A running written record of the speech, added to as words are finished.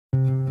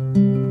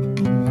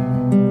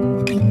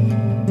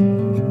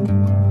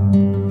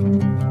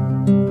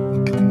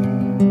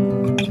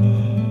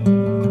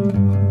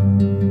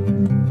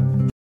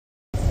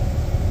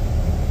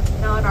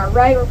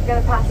right, we're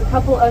going to pass a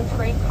couple of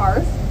train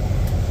cars.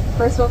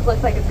 First one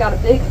looks like it's got a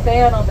big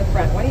fan on the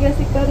front. What do you guys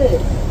think that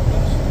is?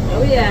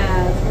 Oh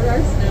yeah, it's for our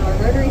snow, our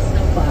rotary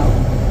snowplow.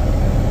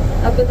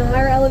 Up in the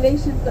higher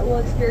elevations that we'll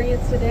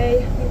experience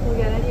today, we can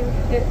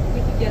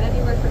get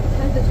anywhere from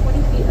 10 to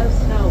 20 feet of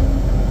snow.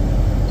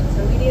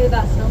 So we needed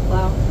that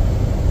snowplow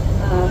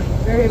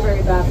very,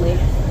 very badly.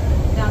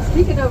 Now,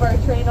 speaking of our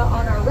train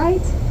on our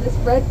right, this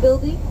red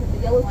building with the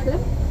yellow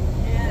trim,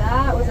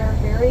 that was our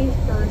very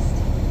first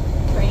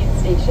train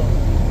station.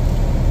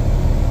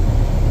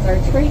 Our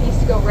train used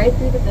to go right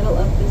through the middle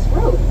of this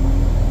road.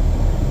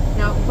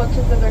 Now it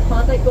functions as our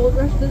Klondike Gold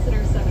Rush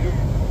Visitor Center.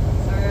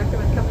 So I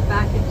recommend coming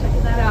back and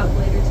checking that out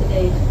later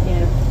today if you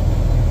can.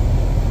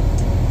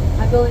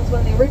 That building's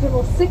one of the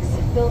original 6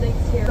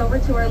 buildings here. Over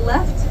to our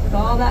left with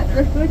all that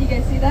driftwood, you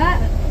guys see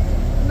that?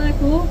 Isn't that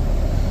cool?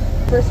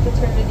 First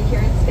fraternity here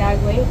in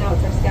Skagway. Now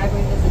it's our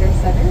Skagway Visitor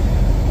Center.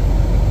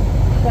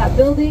 That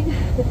building,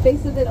 the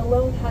face of it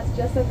alone has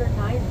just under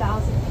 9,000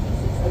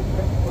 pieces of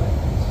driftwood.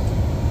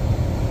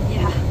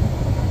 Yeah,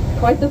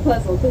 quite the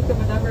puzzle. Took them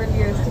a number of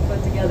years to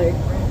put together.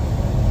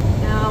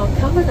 Now,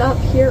 coming up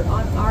here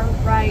on our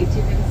right,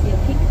 you're going to see a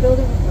pink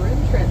building with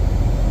maroon trim.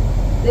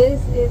 This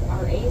is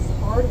our Ace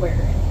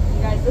Hardware.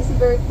 You guys, this is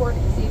very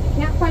important. You see, if you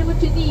can't find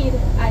what you need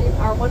at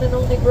our one and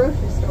only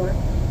grocery store,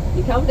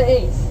 you come to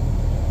Ace.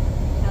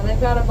 Now,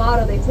 they've got a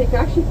motto they take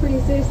actually pretty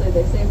seriously.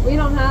 They say, if we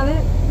don't have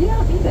it, you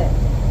don't need it.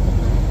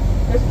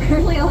 There's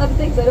apparently a lot of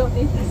things I don't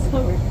need this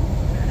summer.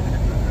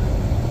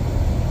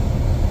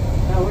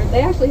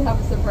 They actually have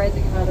a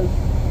surprising amount of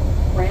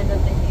random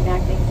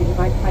knick-knack things that you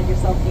might find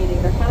yourself needing.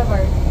 They're kind of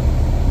our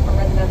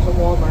residential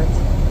Walmart.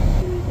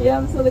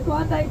 Yeah, so the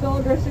Klondike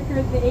Gold Rush occurred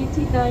in the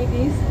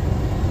 1890s.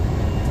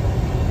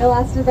 It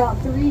lasted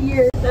about 3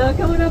 years. Now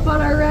coming up on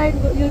our right,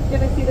 you're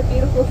going to see the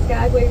beautiful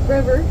Skagway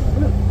River.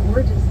 What a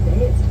gorgeous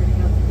day it's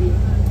turning out to be.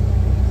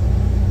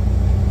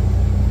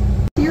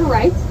 To your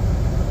right.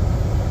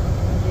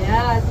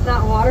 Yeah, isn't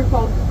that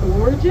waterfall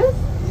gorgeous?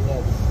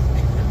 Yes.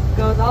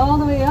 Goes all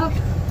the way up.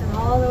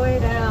 All the way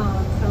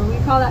down. So we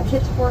call that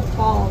Pitchfork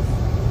Falls.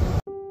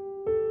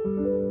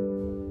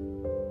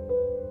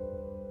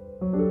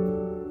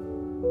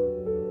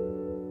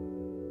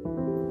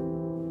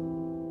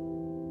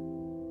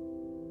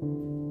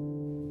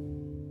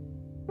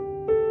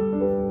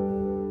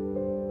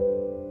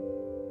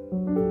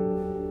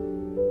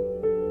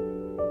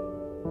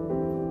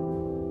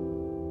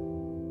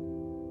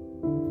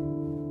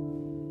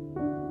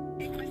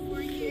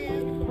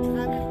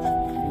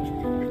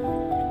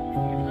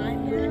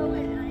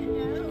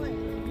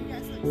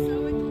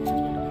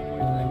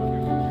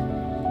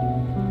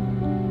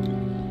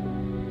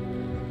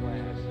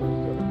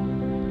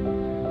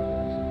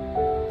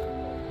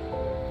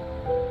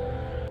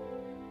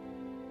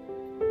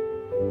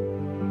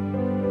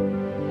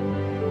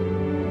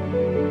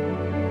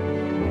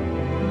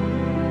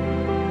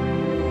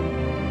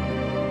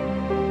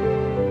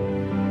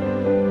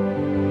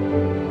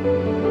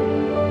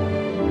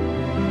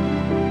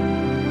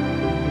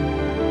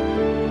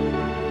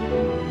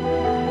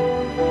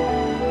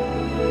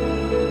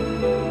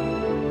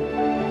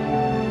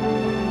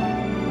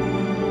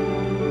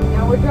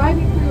 We're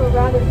driving through a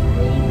rather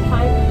green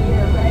time of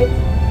year, right?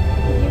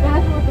 Can you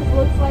imagine what this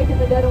looks like in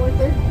the dead of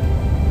winter?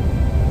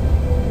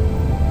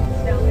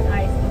 Snow and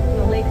ice.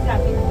 The lakes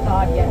haven't even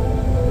thawed yet.